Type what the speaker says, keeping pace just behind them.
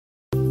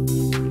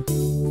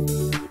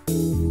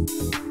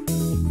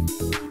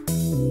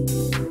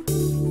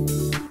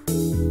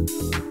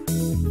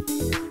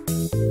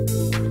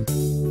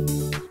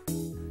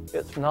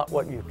It's not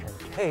what you can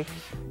take,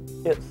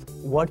 it's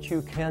what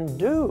you can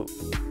do.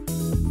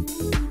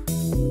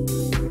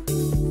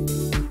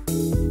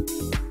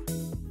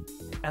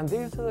 And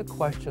these are the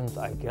questions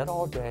I get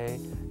all day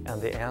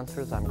and the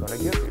answers I'm going to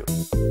give you.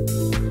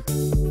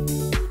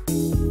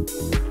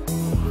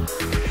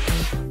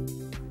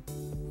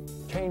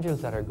 Changes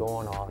that are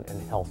going on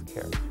in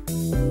healthcare.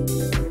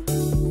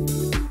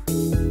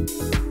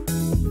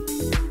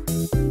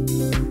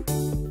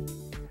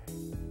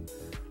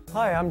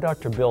 Hi, I'm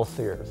Dr. Bill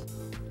Sears.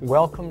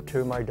 Welcome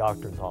to my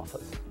doctor's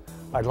office.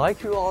 I'd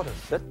like you all to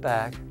sit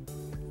back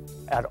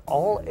at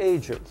all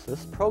ages.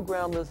 This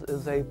program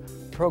is a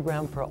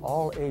program for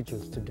all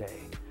ages today.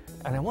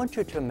 And I want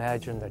you to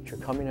imagine that you're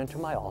coming into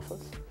my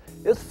office.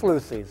 It's flu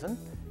season,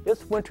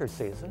 it's winter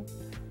season,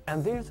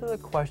 and these are the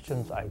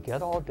questions I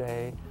get all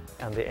day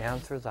and the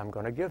answers I'm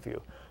going to give you.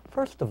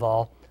 First of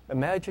all,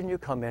 imagine you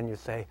come in, you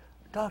say,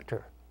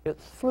 "Doctor,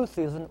 it's flu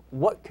season,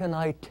 what can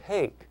I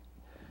take?"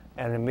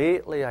 And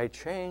immediately I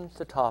change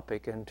the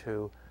topic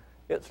into,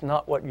 it's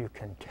not what you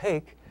can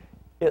take,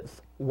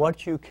 it's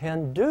what you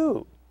can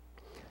do.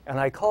 And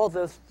I call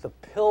this the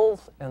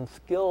pills and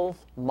skills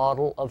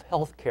model of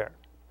healthcare.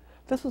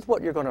 This is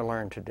what you're going to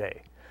learn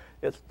today.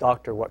 It's,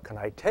 doctor, what can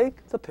I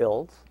take? The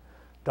pills.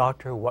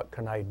 Doctor, what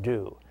can I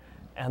do?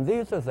 And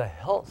these are the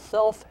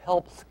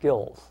self-help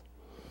skills.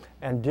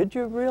 And did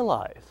you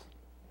realize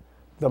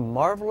the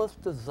marvelous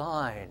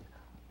design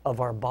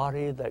of our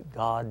body that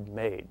God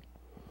made?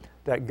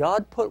 That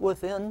God put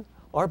within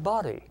our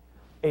body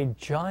a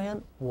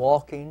giant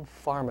walking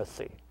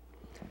pharmacy.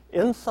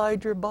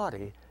 Inside your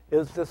body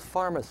is this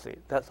pharmacy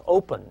that's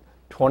open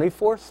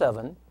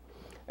 24/7,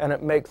 and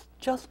it makes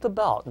just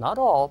about, not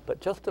all,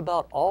 but just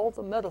about all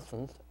the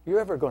medicines you're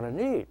ever going to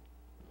need.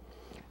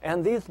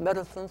 And these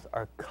medicines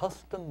are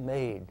custom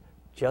made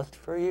just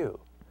for you.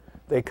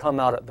 They come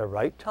out at the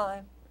right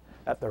time,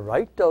 at the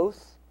right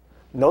dose,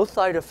 no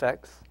side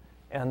effects,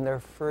 and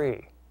they're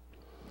free.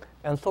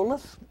 And so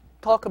let's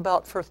talk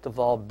about, first of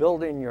all,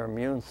 building your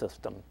immune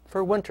system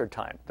for winter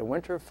time, the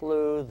winter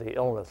flu, the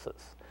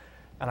illnesses.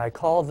 And I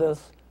call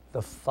this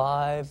the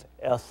 5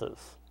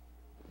 S's.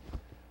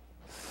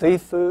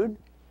 Seafood,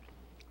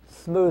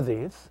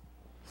 smoothies,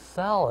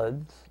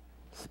 salads,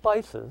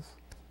 spices,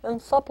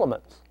 and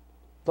supplements.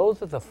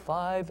 Those are the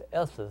 5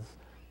 S's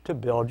to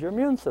build your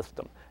immune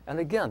system. And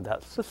again,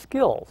 that's the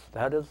skills.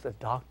 That is the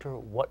doctor,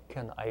 what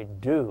can I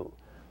do?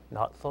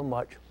 Not so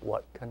much,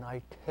 what can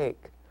I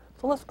take?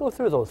 So let's go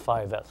through those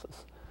 5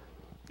 S's.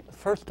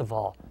 First of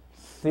all,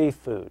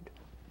 seafood.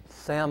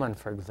 Salmon,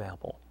 for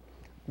example.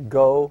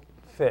 Go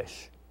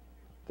fish.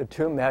 The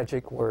 2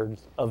 magic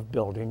words of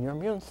building your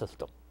immune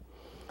system.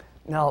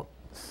 Now,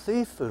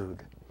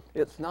 seafood,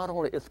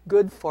 it's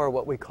good for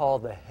what we call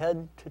the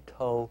head to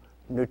toe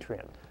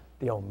nutrient.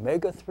 The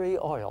omega-3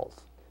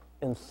 oils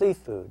in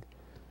seafood,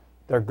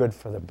 they're good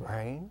for the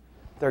brain,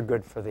 they're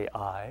good for the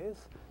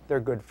eyes, they're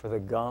good for the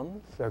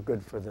gums, they're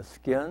good for the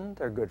skin,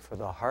 they're good for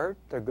the heart,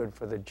 they're good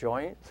for the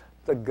joints,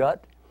 the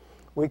gut.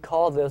 We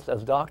call this,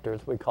 as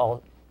doctors, we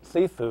call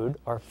seafood,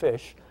 or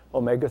fish,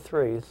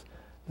 omega-3s,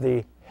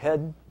 the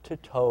head to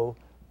toe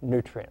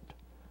nutrient.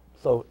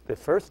 So the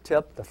first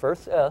tip, the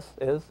first S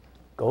is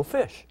go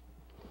fish.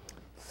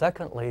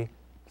 Secondly,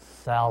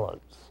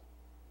 salads.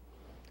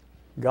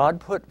 God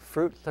put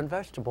fruits and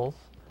vegetables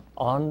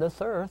on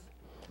this earth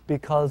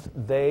because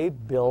they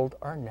build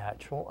our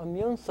natural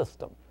immune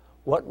system.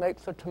 What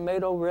makes a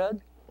tomato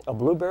red? A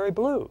blueberry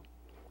blue.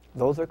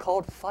 Those are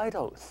called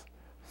phytos.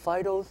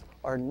 Phytos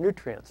are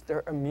nutrients.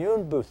 They're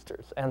immune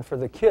boosters. And for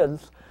the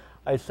kids,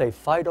 I say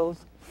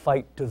phytos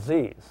fight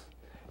disease.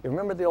 You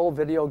remember the old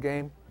video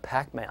game,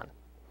 Pac-Man?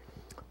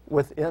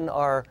 Within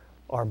our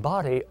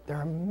body, there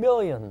are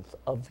millions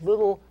of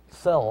little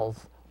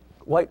cells,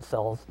 white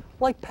cells,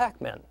 like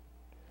Pac-Man.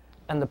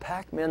 And the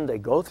Pac-Men, they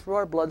go through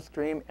our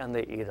bloodstream and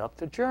they eat up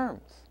the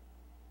germs.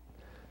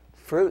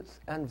 Fruits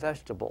and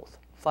vegetables,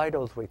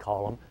 phytos we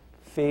call them,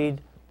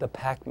 feed the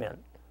Pac-Men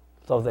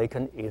so they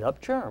can eat up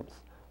germs.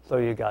 So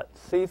you got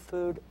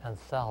seafood and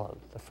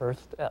salads, the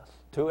first S,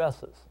 2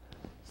 S's.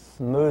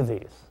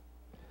 Smoothies.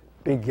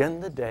 Begin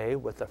the day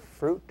with a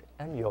fruit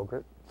and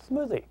yogurt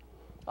smoothie.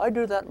 I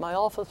do that in my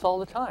office all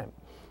the time.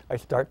 I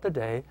start the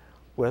day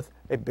with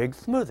a big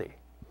smoothie.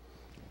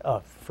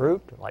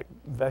 Fruit, like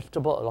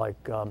vegetable,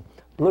 like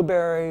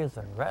blueberries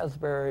and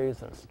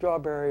raspberries and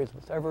strawberries,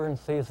 whatever in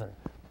season.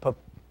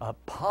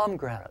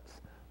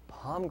 Pomegranates.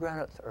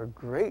 Pomegranates are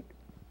great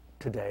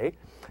today.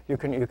 You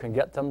can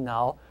get them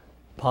now.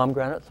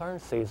 Pomegranates are in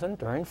season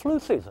during flu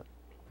season.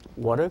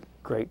 What a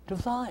great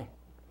design.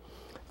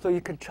 So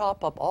you can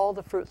chop up all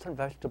the fruits and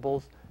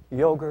vegetables,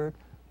 yogurt,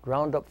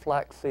 ground up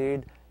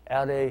flaxseed,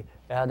 add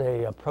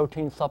a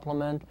protein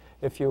supplement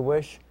if you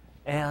wish,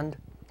 and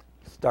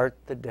start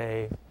the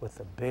day with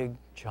a big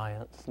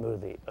giant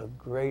smoothie, a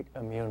great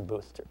immune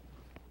booster.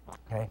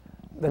 Okay?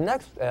 The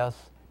next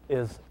S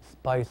is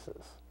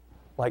spices,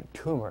 like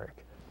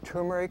turmeric.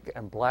 Turmeric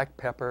and black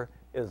pepper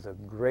is a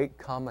great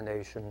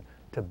combination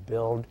to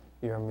build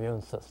your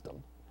immune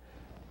system.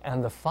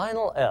 And the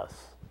final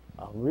S,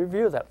 I'll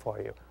review that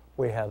for you.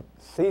 we have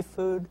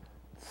seafood,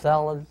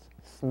 salads,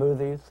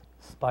 smoothies,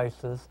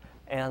 spices,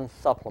 and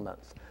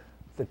supplements.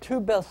 The two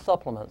best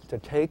supplements to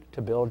take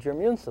to build your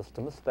immune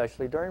system,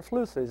 especially during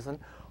flu season,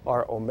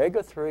 are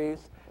omega-3s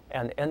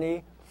and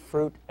any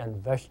fruit and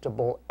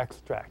vegetable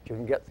extract. You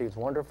can get these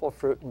wonderful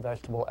fruit and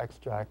vegetable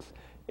extracts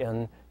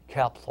in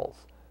capsules.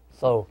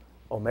 So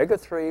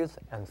omega-3s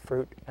and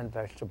fruit and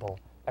vegetable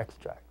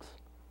extracts.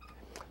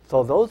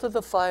 So those are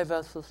the 5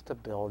 S's to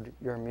build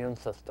your immune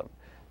system.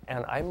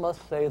 And I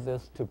must say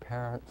this to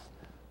parents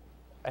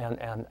and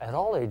at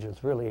all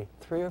ages, really,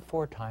 3 or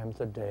 4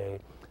 times a day.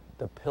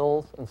 The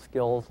pills and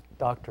skills,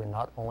 doctor,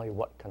 not only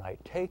what can I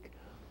take,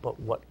 but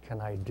what can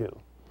I do?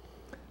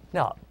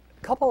 Now,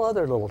 a couple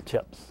other little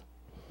tips.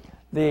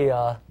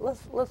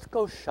 Let's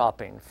go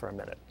shopping for a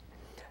minute.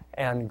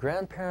 And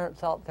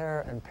grandparents out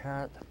there and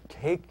parents,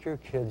 take your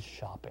kids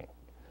shopping.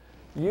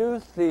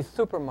 Use the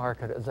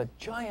supermarket as a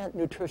giant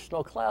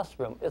nutritional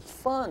classroom. It's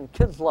fun.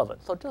 Kids love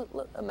it. So just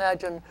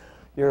imagine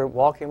you're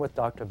walking with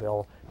Dr.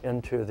 Bill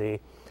into the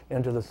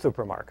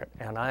supermarket,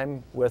 and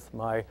I'm with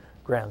my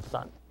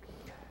grandson.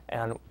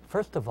 And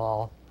first of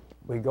all,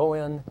 we go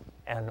in,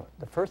 and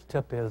the first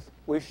tip is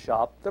we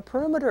shop the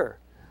perimeter.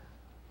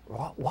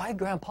 Why,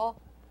 Grandpa?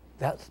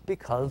 That's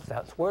because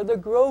that's where the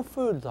grow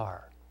foods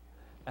are.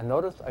 And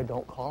notice I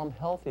don't call them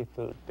healthy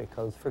foods,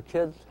 because for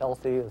kids,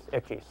 healthy is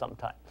icky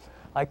sometimes.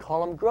 I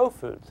call them grow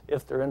foods.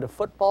 If they're into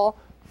football,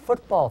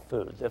 football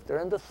foods. If they're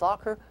into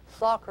soccer,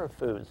 soccer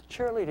foods,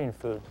 cheerleading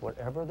foods,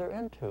 whatever they're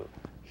into.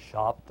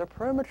 Shop the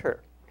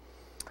perimeter.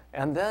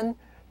 And then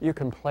you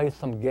can play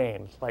some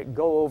games, like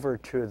go over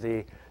to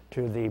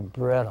the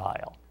bread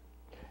aisle.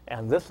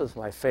 And this is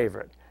my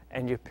favorite.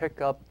 And you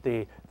pick up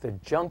the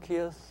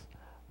junkiest,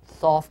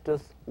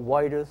 softest,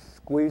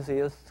 whitest,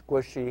 squeeziest,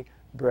 squishy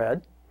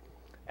bread.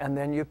 And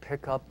then you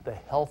pick up the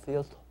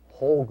healthiest,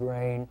 whole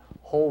grain,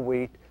 whole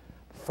wheat,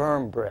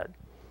 firm bread.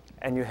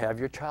 And you have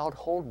your child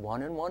hold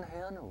one in one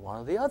hand and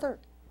one in the other.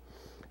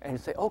 And you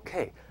say,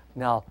 okay,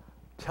 now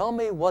tell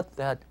me what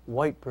that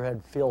white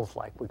bread feels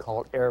like. We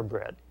call it air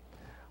bread.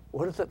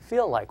 What does it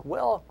feel like?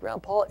 Well,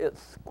 Grandpa,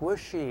 it's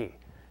squishy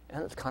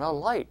and it's kind of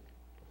light.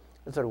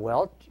 I said,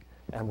 well,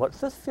 and what's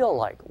this feel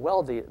like?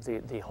 Well,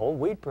 the whole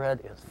wheat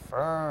bread is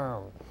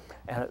firm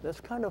and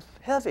it's kind of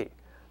heavy.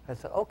 I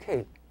said,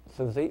 okay,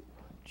 Susie,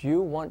 do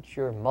you want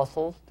your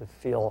muscles to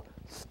feel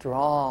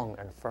strong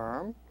and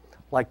firm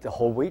like the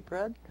whole wheat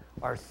bread,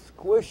 or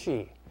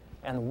squishy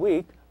and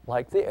weak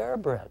like the air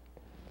bread?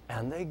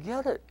 And they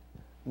get it.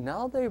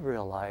 Now they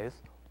realize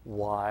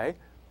why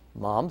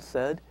Mom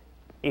said,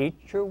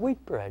 eat your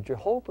wheat bread, your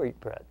whole wheat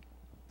bread.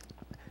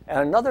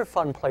 And another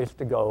fun place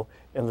to go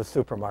in the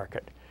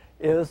supermarket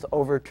is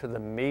over to the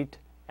meat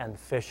and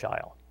fish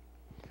aisle.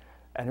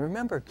 And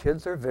remember,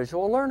 kids are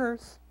visual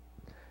learners.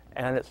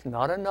 And it's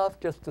not enough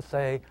just to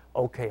say,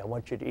 okay, I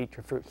want you to eat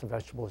your fruits and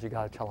vegetables. You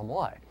got to tell them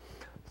why.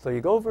 So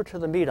you go over to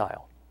the meat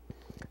aisle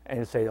and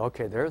you say,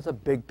 okay, there's a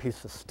big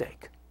piece of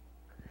steak.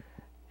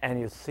 And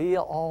you see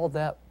all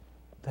that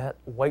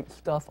white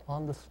stuff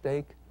on the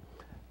steak.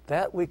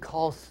 That we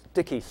call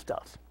sticky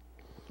stuff.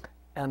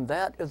 And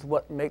that is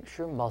what makes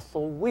your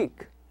muscle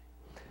weak.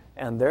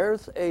 And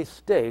there's a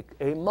steak,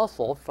 a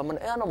muscle from an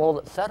animal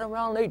that sat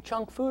around and ate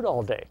junk food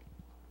all day.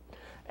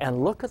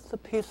 And look at the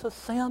piece of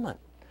salmon.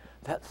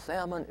 That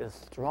salmon is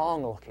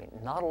strong looking,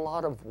 not a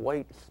lot of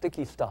white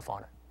sticky stuff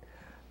on it.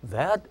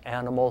 That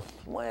animal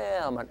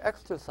swam and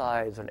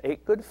exercised and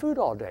ate good food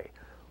all day.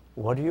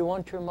 What do you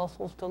want your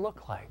muscles to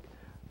look like?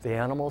 The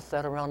animal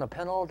sat around a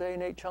pen all day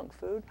and ate junk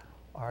food,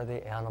 or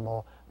the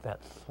animal that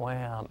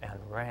swam and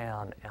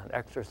ran and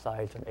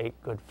exercised and ate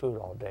good food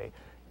all day?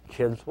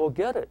 Kids will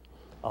get it.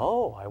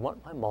 Oh, I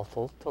want my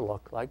muscles to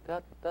look like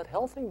that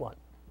healthy one.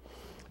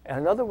 And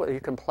another way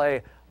you can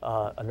play,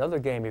 another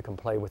game you can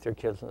play with your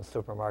kids in the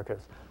supermarket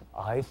is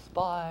I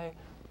spy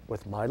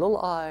with my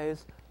little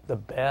eyes the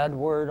bad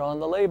word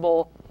on the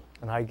label,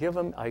 and I give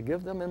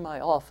them in my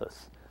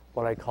office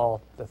what I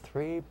call the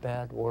 3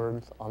 bad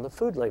words on the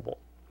food label.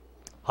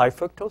 High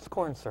fructose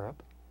corn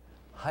syrup,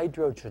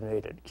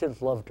 hydrogenated,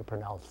 kids love to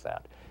pronounce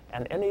that,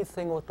 and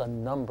anything with a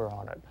number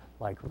on it,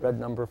 like red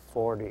number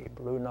 40,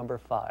 blue number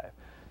 5.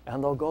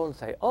 And they'll go and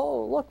say,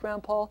 oh, look,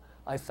 Grandpa,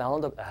 I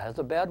found it has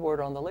a bad word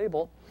on the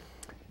label.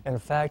 In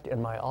fact,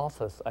 in my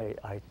office,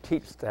 I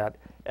teach that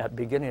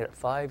beginning at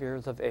 5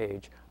 years of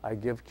age. I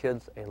give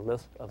kids a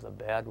list of the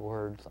bad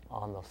words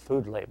on the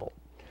food label.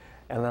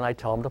 And then I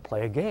tell them to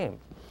play a game.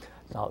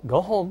 Now,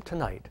 go home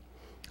tonight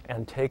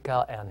and take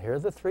out, and here are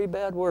the 3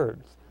 bad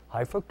words.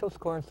 High fructose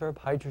corn syrup,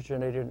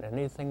 hydrogenated, and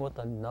anything with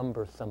a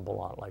number symbol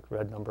on it, like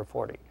red number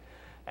 40.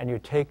 And you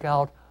take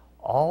out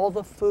all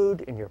the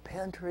food in your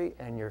pantry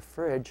and your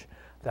fridge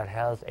that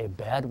has a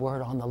bad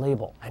word on the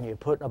label, and you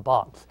put it in a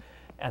box.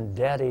 And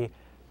Daddy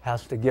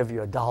has to give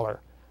you $1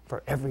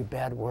 for every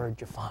bad word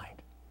you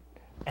find.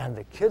 And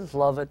the kids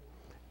love it,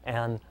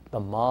 and the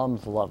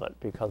moms love it,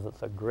 because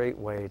it's a great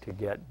way to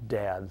get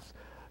dads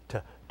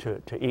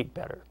to eat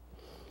better.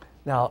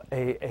 Now,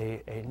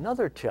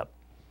 another tip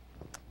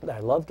that I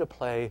love to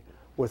play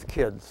with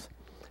kids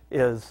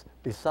is,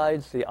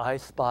 besides the I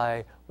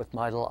Spy with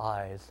my little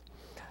eyes,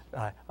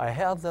 I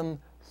have them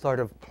sort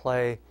of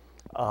play,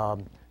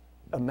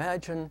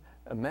 imagine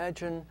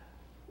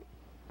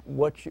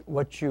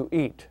what you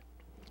eat.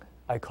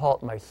 I call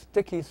it my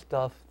sticky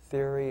stuff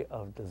theory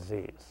of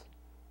disease.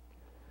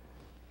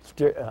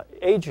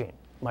 Aging,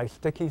 my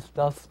sticky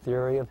stuff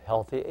theory of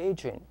healthy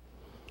aging.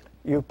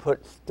 You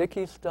put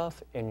sticky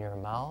stuff in your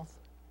mouth,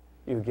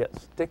 you get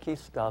sticky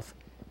stuff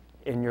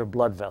in your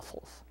blood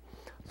vessels.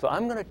 So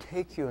I'm going to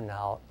take you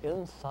now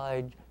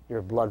inside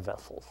your blood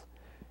vessels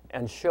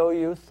and show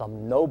you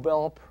some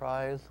Nobel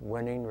Prize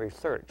winning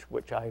research,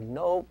 which I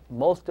know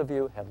most of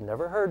you have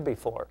never heard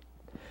before.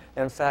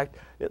 In fact,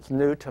 it's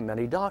new to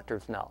many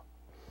doctors now.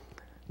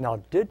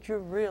 Now, did you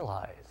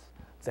realize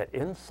that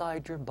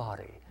inside your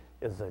body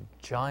is a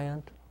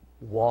giant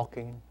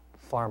walking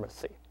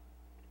pharmacy?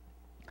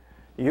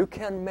 You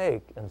can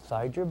make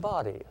inside your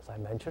body, as I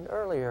mentioned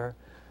earlier,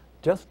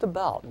 just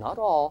about, not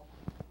all,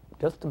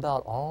 just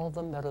about all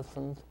the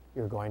medicines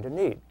you're going to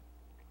need.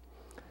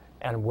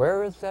 And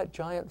where is that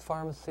giant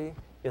pharmacy?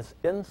 It's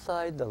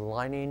inside the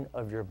lining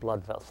of your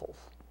blood vessels.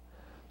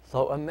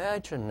 So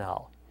imagine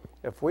now,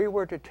 if we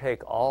were to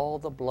take all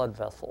the blood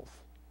vessels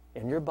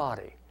in your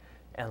body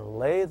and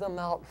lay them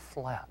out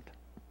flat,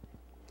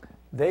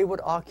 they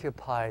would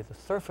occupy the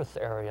surface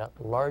area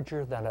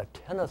larger than a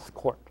tennis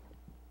court.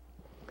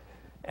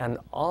 And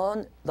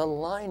on the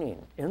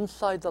lining,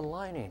 inside the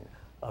lining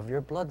of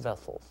your blood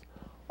vessels,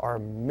 are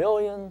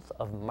millions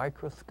of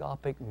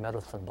microscopic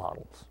medicine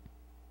bottles.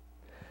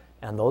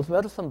 And those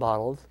medicine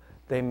bottles,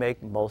 they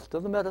make most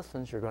of the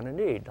medicines you're going to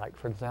need. Like,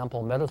 for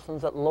example,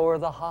 medicines that lower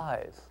the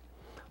highs,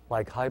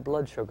 like high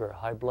blood sugar,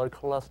 high blood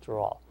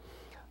cholesterol,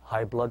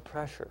 high blood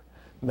pressure.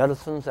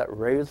 Medicines that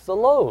raise the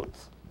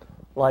lows,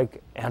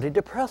 like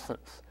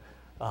antidepressants.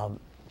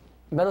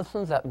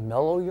 Medicines that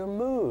mellow your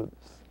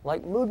moods,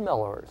 like mood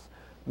mellowers.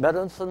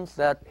 Medicines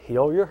that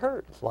heal your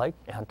hurts, like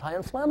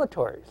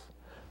anti-inflammatories.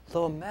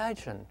 So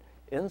imagine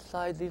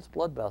inside these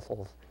blood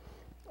vessels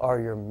are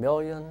your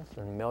millions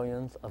and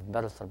millions of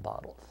medicine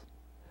bottles.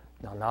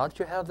 Now that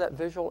you have that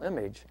visual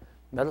image,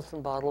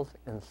 medicine bottles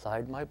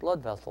inside my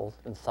blood vessels,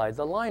 inside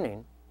the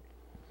lining,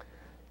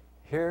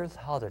 here's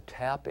how to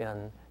tap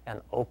in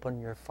and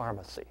open your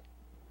pharmacy.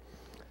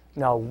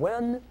 Now,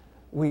 when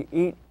we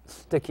eat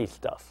sticky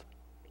stuff,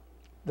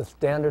 the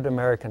standard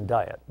American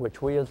diet,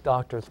 which we as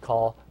doctors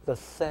call the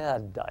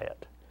SAD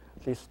diet,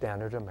 the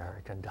standard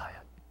American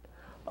diet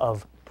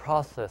of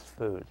processed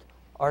foods,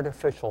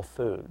 artificial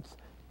foods,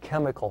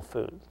 chemical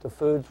foods, the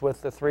foods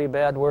with the 3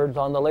 bad words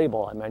on the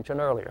label I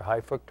mentioned earlier,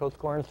 high fructose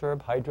corn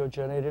syrup,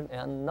 hydrogenated,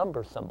 and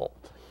number symbol.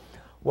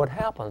 What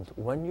happens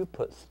when you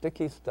put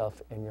sticky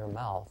stuff in your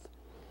mouth,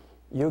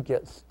 you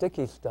get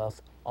sticky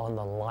stuff on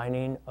the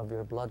lining of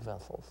your blood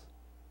vessels.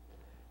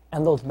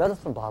 And those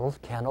medicine bottles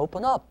can't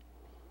open up.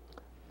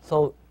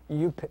 So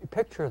you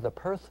picture the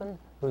person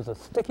who's a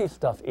sticky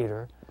stuff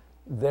eater,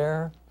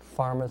 their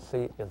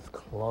pharmacy is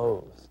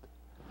closed.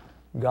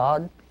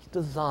 God's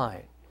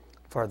design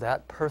for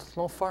that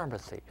personal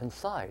pharmacy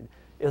inside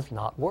is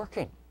not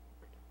working.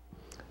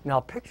 Now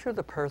picture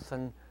the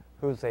person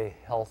who's a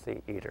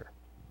healthy eater.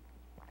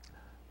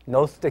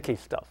 No sticky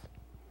stuff.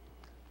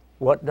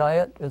 What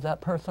diet is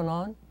that person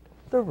on?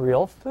 The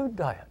real food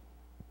diet.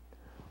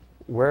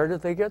 Where do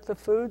they get the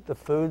food? The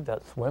food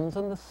that swims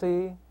in the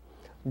sea,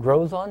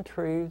 grows on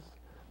trees,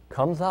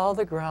 comes out of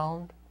the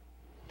ground.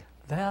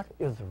 That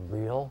is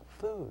real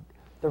food,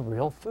 the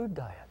real food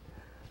diet.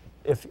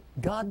 If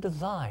God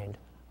designed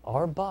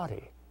our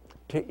body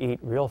to eat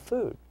real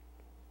food,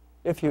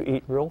 if you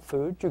eat real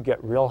food, you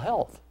get real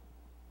health.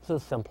 It's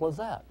as simple as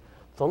that.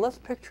 So let's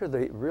picture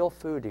the real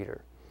food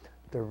eater.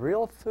 The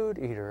real food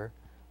eater,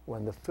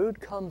 when the food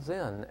comes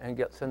in and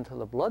gets into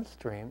the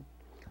bloodstream,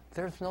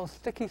 there's no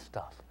sticky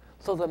stuff.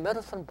 So the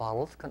medicine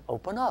bottles can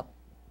open up.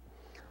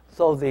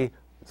 So the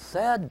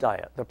SAD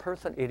diet, the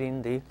person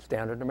eating the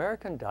standard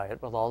American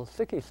diet with all the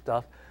sticky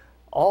stuff,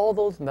 all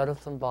those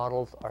medicine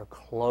bottles are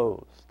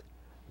closed.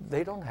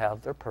 They don't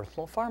have their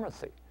personal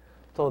pharmacy.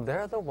 So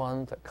they're the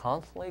ones that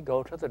constantly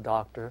go to the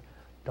doctor,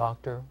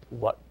 doctor,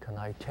 what can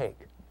I take?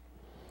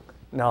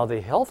 Now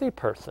the healthy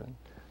person,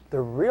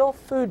 the real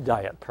food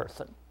diet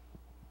person,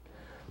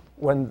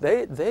 when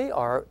they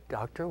are,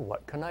 doctor,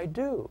 what can I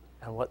do?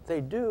 And what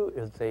they do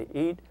is they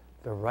eat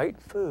the right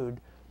food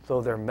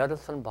so their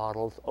medicine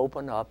bottles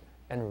open up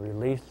and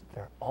release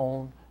their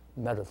own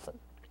medicine.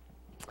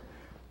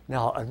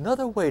 Now,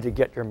 another way to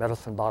get your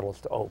medicine bottles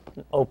to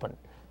open,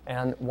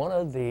 and one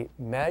of the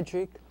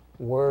magic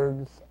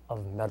words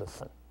of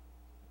medicine,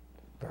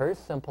 very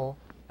simple,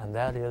 and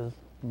that is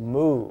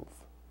move.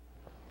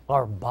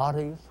 Our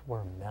bodies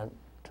were meant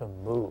to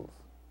move.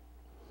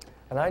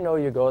 And I know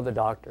you go to the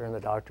doctor and the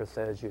doctor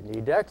says you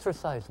need to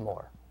exercise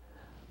more,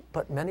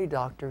 but many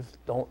doctors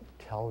don't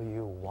tell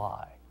you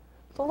why.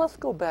 So let's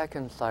go back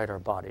inside our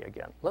body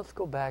again. Let's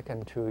go back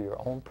into your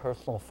own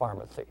personal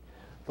pharmacy,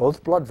 those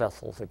blood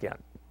vessels again.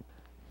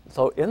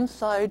 So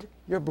inside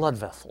your blood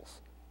vessels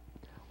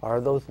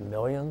are those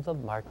millions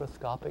of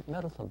microscopic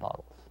medicine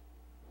bottles.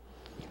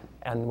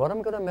 And what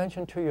I'm going to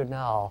mention to you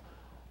now,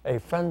 a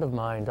friend of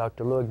mine,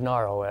 Dr.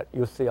 Luignaro at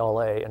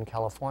UCLA in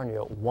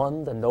California,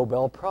 won the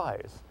Nobel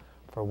Prize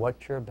for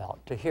what you're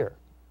about to hear.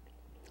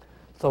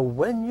 So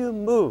when you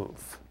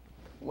move,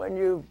 when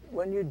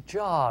you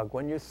jog,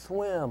 when you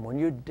swim, when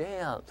you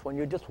dance, when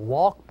you just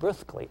walk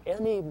briskly,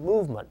 any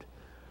movement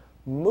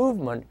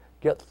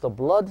gets the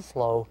blood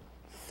flow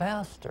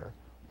faster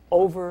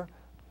over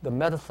the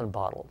medicine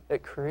bottle.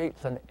 It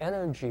creates an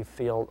energy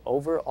field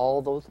over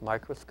all those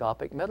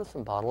microscopic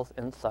medicine bottles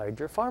inside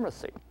your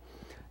pharmacy.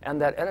 And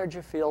that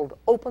energy field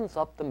opens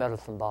up the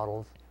medicine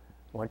bottles.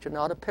 I want you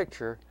now to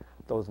picture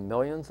those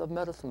millions of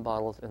medicine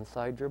bottles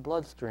inside your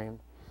bloodstream,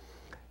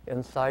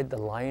 inside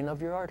the lining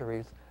of your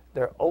arteries.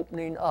 They're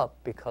opening up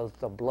because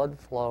the blood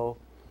flow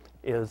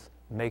is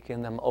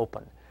making them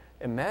open.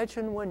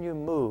 Imagine when you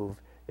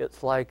move,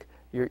 it's like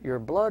your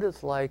blood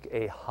is like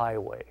a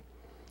highway.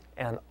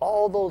 And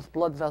all those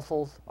blood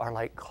vessels are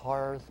like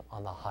cars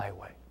on the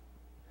highway.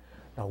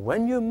 Now,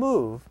 when you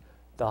move,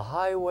 the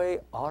highway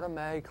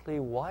automatically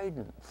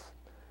widens.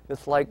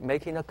 It's like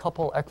making a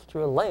couple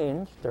extra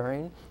lanes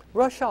during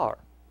rush hour.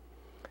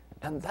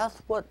 And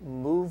that's what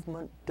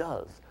movement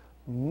does.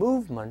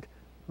 Movement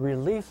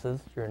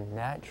releases your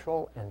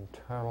natural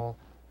internal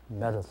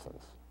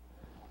medicines.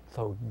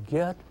 So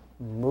get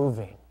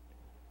moving.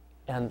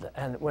 And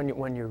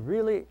when you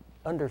really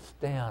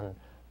understand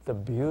the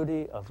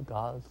beauty of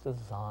God's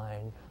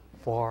design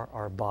for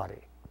our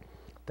body,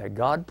 that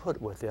God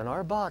put within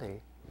our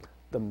body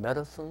the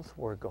medicines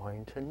we're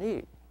going to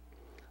need.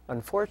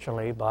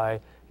 Unfortunately,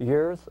 by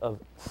years of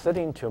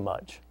sitting too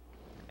much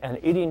and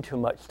eating too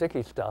much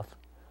sticky stuff,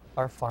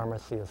 our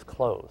pharmacy is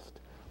closed.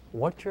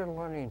 What you're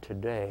learning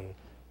today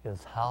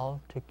is how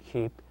to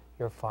keep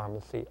your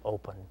pharmacy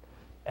open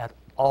at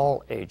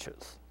all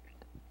ages.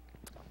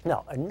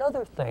 Now,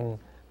 another thing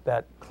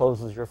that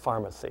closes your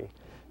pharmacy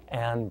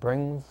and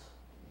brings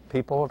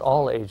people at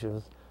all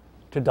ages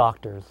to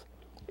doctors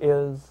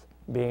is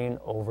being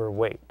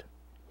overweight.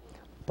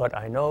 But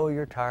I know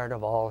you're tired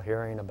of all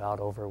hearing about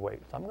overweight,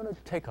 so I'm going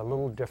to take a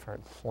little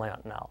different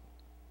slant now.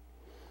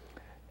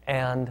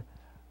 And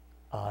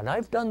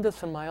I've done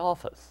this in my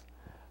office.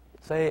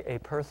 Say a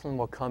person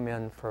will come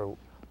in for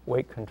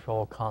weight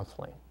control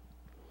counseling.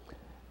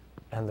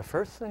 And the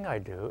first thing I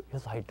do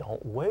is I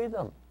don't weigh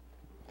them.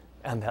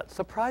 And that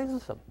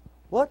surprises them.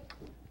 What?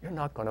 You're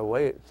not going to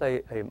weigh,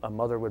 say a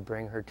mother would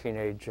bring her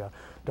teenage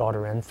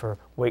daughter in for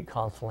weight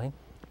counseling,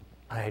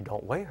 and I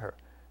don't weigh her.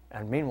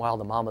 And meanwhile,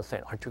 the mom is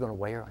saying, aren't you going to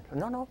weigh her?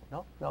 No,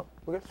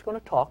 we're just going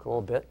to talk a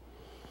little bit.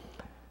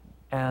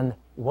 And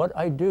what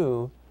I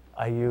do,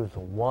 I use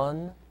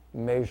one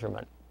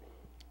measurement.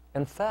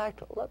 In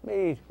fact, let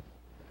me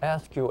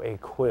ask you a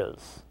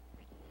quiz.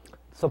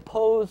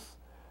 Suppose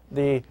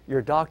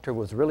your doctor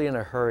was really in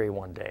a hurry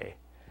one day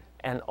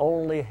and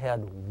only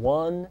had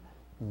one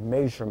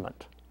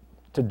measurement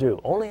to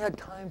do, only had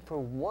time for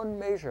one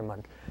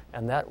measurement,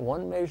 and that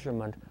one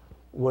measurement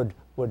would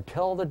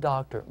tell the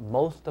doctor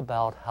most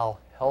about how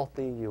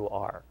healthy you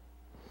are.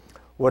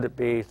 Would it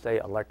be, say,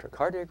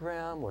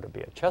 electrocardiogram? Would it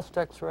be a chest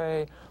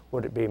x-ray?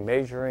 Would it be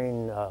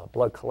measuring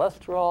blood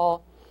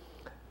cholesterol?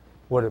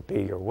 Would it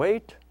be your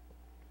weight?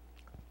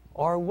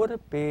 Or would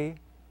it be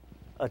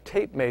a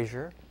tape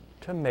measure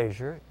to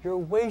measure your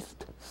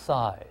waist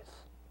size?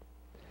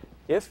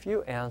 If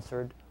you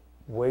answered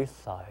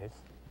waist size,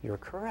 you're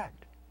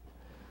correct.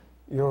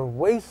 Your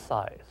waist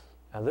size,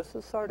 and this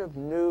is sort of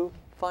new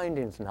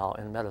findings now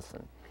in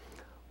medicine,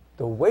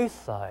 the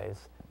waist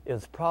size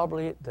is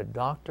probably the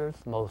doctor's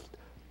most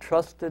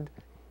trusted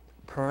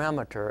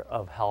parameter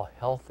of how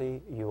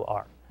healthy you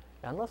are.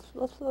 And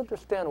let's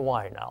understand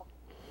why now.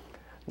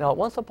 Now,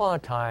 once upon a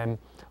time,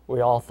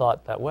 we all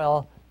thought that,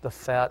 well, the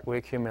fat we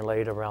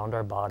accumulate around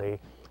our body,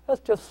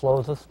 that just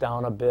slows us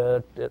down a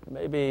bit. It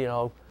maybe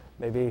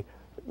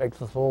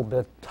makes us a little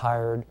bit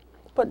tired,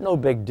 but no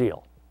big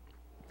deal.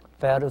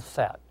 Fat is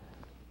fat.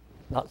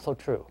 Not so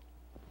true.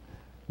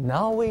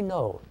 Now we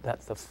know that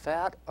the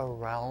fat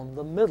around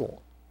the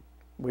middle,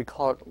 we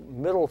call it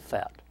middle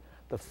fat,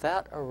 the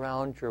fat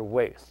around your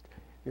waist,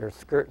 your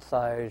skirt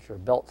size, your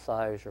belt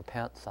size, your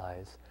pant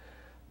size,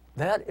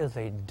 that is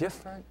a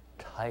different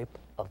type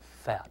of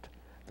fat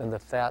than the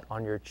fat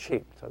on your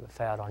cheeks or the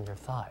fat on your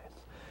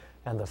thighs.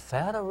 And the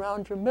fat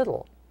around your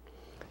middle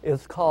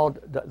is called,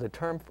 the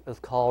term is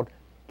called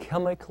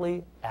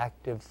chemically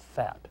active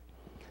fat,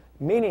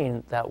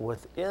 meaning that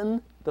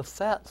within the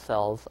fat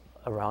cells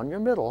around your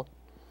middle,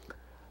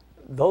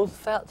 those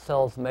fat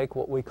cells make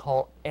what we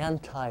call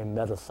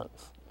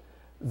anti-medicines.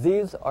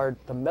 These are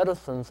the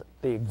medicines,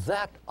 the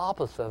exact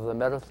opposite of the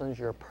medicines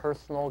your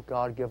personal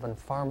God-given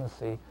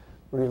pharmacy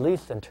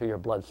release into your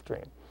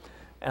bloodstream.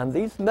 And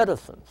these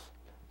medicines,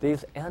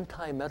 these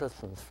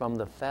anti-medicines from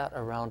the fat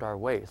around our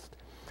waist,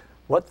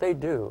 what they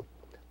do,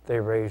 they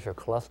raise your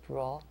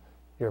cholesterol,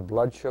 your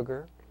blood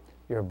sugar,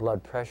 your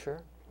blood pressure.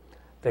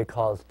 They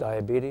cause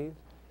diabetes,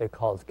 they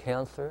cause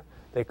cancer,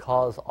 they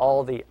cause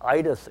all the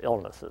I.H.S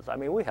illnesses. I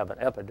mean, we have an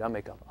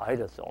epidemic of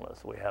I.H.S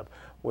illness.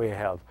 We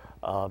have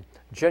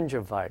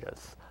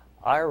gingivitis,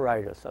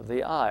 iritis of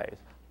the eyes,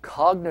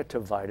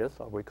 cognitivitis,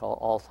 or we call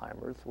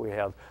Alzheimer's. We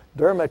have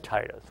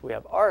dermatitis. We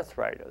have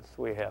arthritis.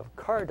 We have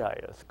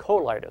carditis,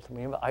 colitis.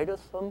 We have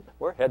itis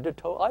or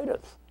head-to-toe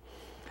itis.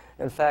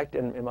 In fact,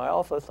 in my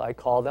office, I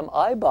call them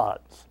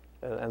iBods,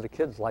 and the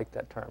kids like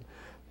that term.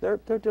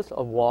 They're just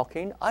a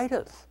walking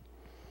itis.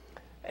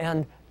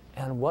 And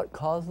what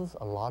causes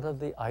a lot of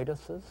the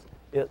itises?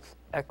 It's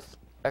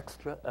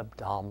extra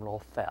abdominal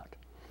fat.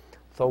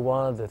 So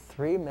one of the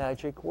 3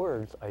 magic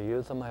words I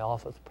use in my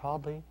office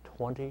probably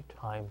 20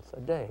 times a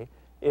day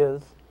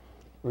is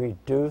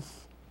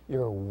reduce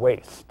your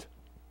waist.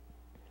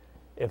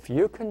 If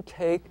you can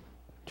take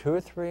 2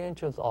 or 3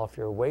 inches off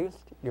your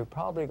waist, you're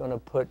probably going to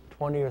put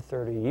 20 or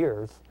 30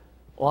 years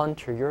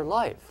onto your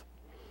life.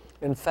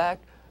 In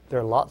fact, there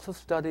are lots of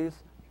studies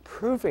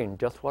proving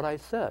just what I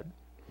said,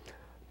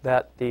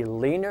 that the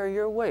leaner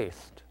your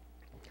waist,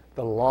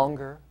 the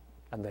longer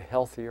and the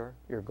healthier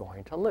you're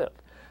going to live.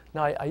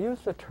 Now, I use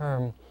the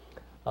term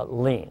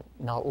lean.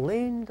 Now,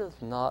 lean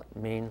does not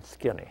mean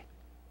skinny,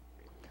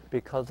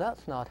 because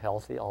that's not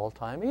healthy all the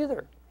time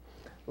either.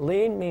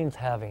 Lean means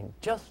having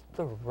just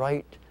the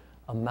right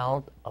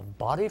amount of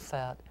body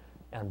fat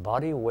and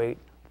body weight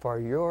for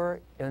your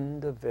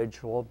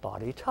individual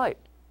body type.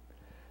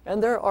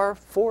 And there are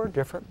 4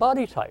 different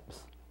body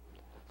types.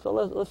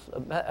 So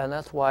and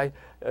that's why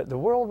the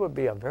world would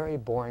be a very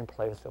boring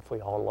place if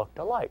we all looked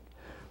alike.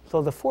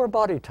 So the 4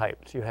 body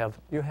types, you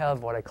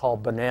have what I call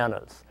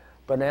bananas.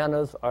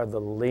 Bananas are the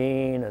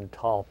lean and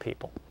tall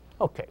people.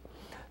 Okay,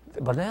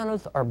 the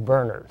bananas are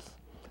burners.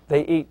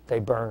 They eat, they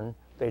burn,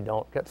 they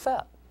don't get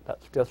fat.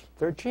 That's just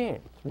their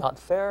genes. Not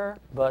fair,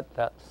 but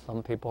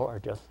some people are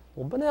just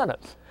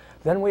bananas.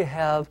 Then we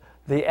have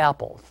the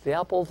apples. The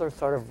apples are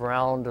sort of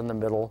round in the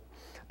middle.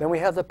 Then we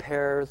have the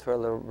pears, who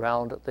are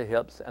round at the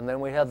hips, and then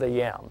we have the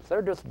yams.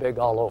 They're just big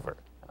all over.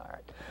 All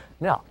right.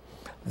 Now,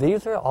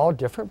 these are all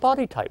different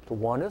body types.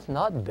 One is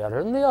not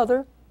better than the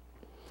other,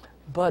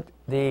 but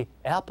the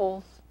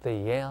apples, the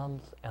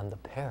yams, and the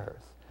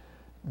pears,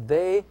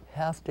 they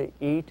have to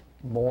eat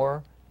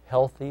more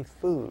healthy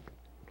food,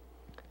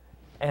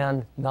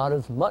 and not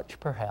as much,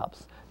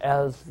 perhaps,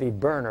 as the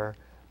burner,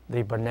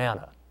 the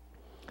banana.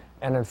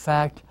 And in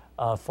fact,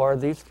 for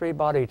these 3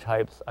 body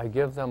types, I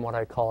give them what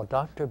I call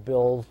Dr.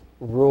 Bill's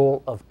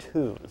rule of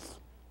 2s.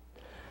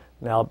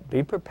 Now,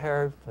 be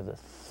prepared for the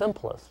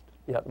simplest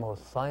yet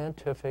most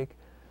scientific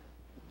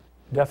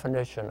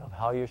definition of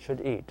how you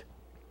should eat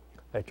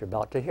that you're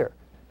about to hear.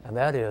 And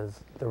that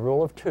is the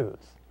rule of 2s.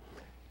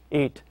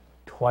 Eat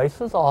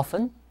twice as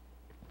often,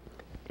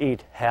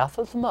 eat half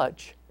as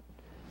much,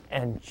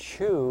 and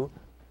chew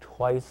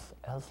twice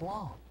as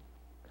long.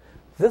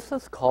 This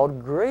is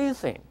called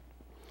grazing.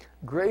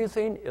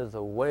 Grazing is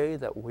a way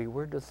that we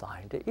were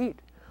designed to eat.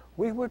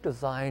 We were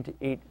designed to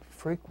eat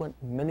frequent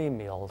mini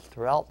meals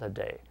throughout the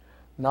day,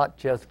 not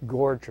just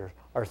gorge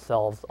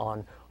ourselves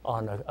on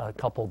a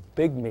couple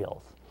big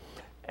meals.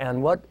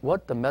 And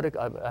what the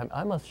medical,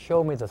 I must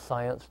show me the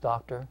science,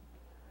 doctor,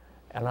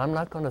 and I'm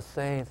not going to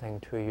say anything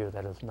to you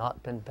that has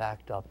not been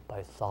backed up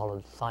by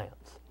solid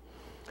science.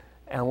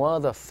 And one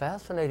of the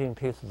fascinating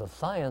pieces of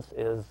science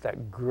is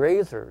that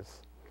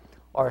grazers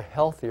are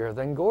healthier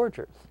than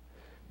gorgers.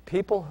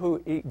 People who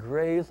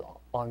graze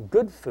on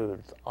good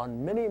foods,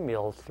 on mini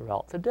meals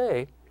throughout the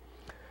day,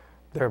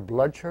 their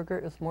blood sugar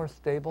is more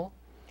stable.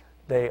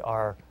 They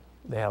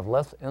have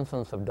less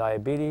incidence of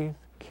diabetes,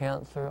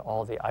 cancer,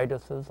 all the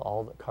itises,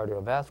 all the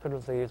cardiovascular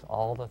disease,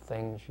 all the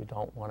things you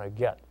don't want to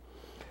get.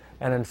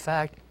 And in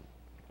fact,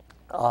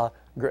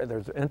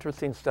 there's an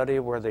interesting study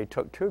where they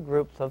took 2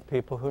 groups of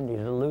people who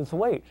needed to lose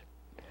weight,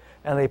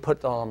 and they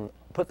put them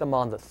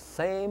on the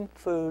same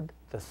food,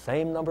 the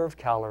same number of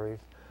calories.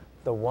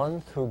 The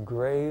ones who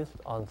grazed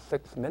on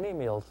 6 mini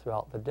meals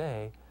throughout the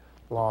day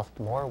lost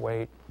more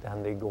weight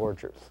than the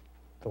gorgers,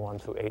 the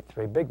ones who ate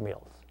 3 big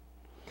meals.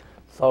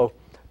 So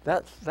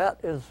that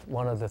is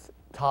one of the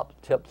top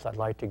tips I'd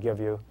like to give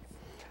you.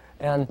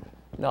 And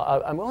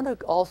now I'm going to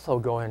also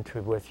go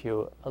into with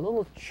you a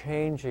little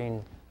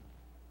changes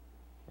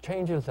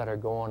that are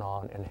going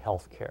on in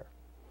healthcare.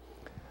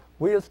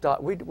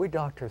 We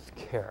doctors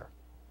care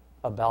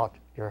about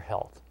your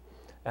health.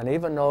 And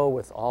even though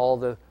with all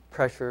the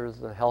pressures,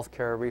 the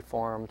healthcare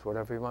reforms,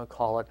 whatever you want to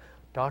call it,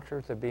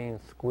 doctors are being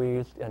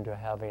squeezed into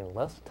having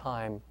less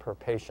time per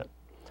patient.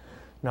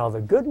 Now, the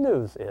good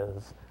news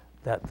is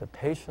that the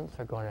patients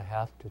are going to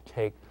have to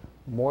take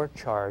more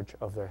charge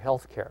of their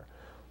health care.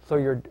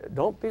 So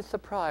don't be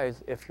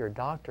surprised if your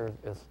doctors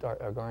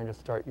are going to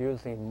start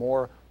using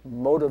more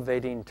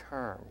motivating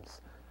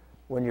terms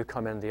when you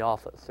come in the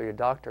office. So your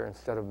doctor,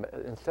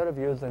 instead of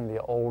using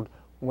the old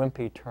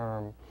wimpy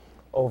term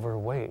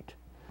overweight,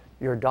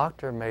 your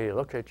doctor may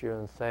look at you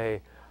and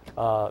say,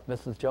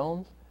 Mrs.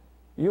 Jones,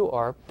 you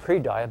are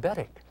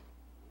pre-diabetic.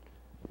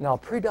 Now,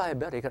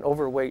 pre-diabetic and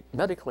overweight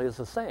medically is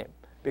the same,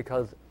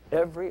 because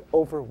every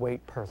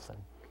overweight person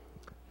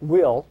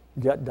will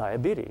get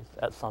diabetes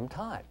at some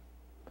time.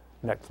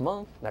 Next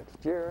month,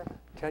 next year,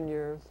 10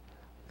 years,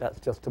 that's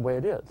just the way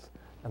it is.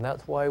 And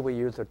that's why we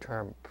use the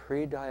term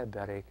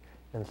pre-diabetic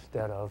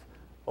instead of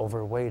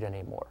overweight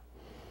anymore.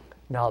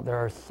 Now, there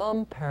are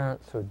some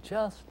parents who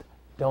just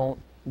don't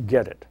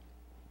get it.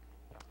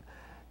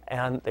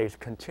 And they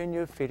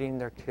continue feeding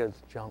their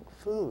kids junk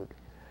food.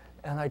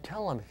 And I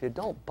tell them, if you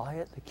don't buy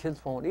it, the kids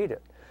won't eat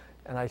it.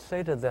 And I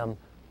say to them,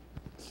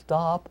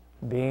 stop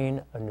being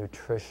a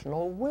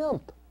nutritional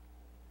wimp.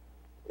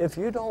 If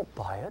you don't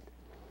buy it,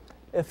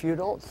 if you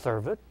don't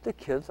serve it, the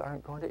kids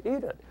aren't going to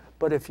eat it.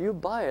 But if you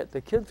buy it,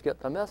 the kids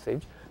get the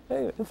message,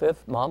 hey,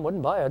 if Mom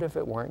wouldn't buy it if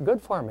it weren't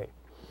good for me.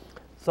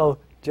 So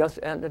you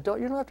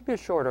don't have to be a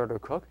short order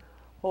cook.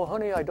 Oh,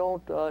 honey, I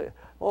don't,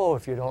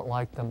 if you don't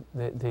like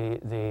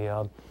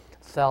the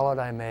salad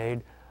I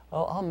made,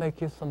 oh, I'll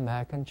make you some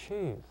mac and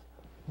cheese.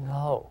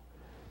 No.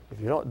 If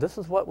you don't, this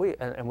is what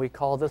and we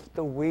call this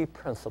the we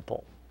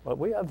principle. But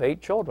we have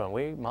 8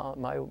 children.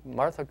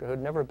 Martha could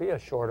never be a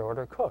short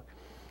order cook.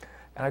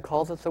 And I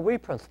call this the we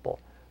principle.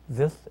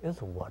 This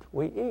is what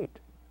we eat.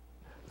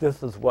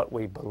 This is what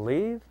we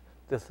believe.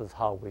 This is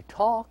how we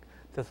talk.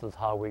 This is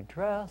how we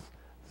dress.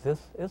 This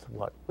is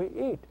what we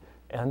eat.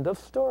 End of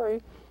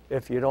story.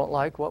 If you don't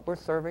like what we're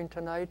serving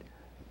tonight,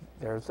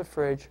 there's the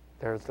fridge,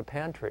 there's the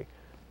pantry.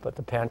 But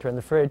the pantry and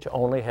the fridge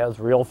only has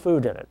real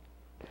food in it.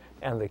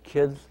 And the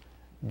kids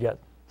get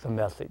the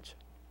message.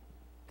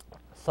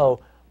 So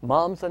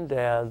moms and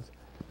dads,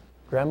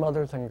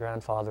 grandmothers and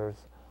grandfathers,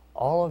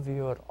 all of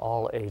you at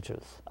all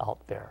ages out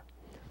there,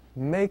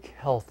 make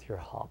health your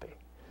hobby.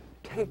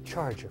 Take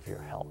charge of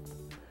your health.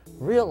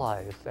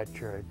 Realize that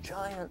you're a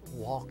giant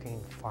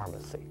walking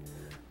pharmacy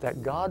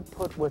that God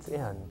put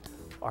within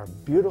our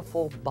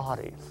beautiful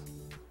bodies.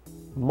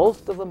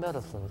 Most of the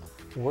medicines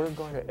we're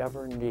going to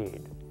ever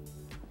need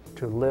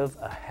to live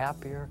a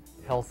happier,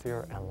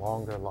 healthier, and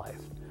longer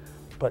life.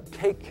 But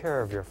take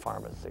care of your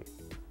pharmacy.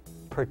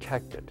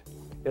 Protect it.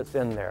 It's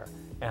in there.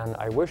 And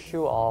I wish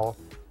you all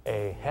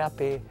a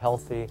happy,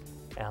 healthy,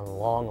 and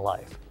long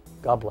life.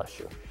 God bless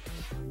you.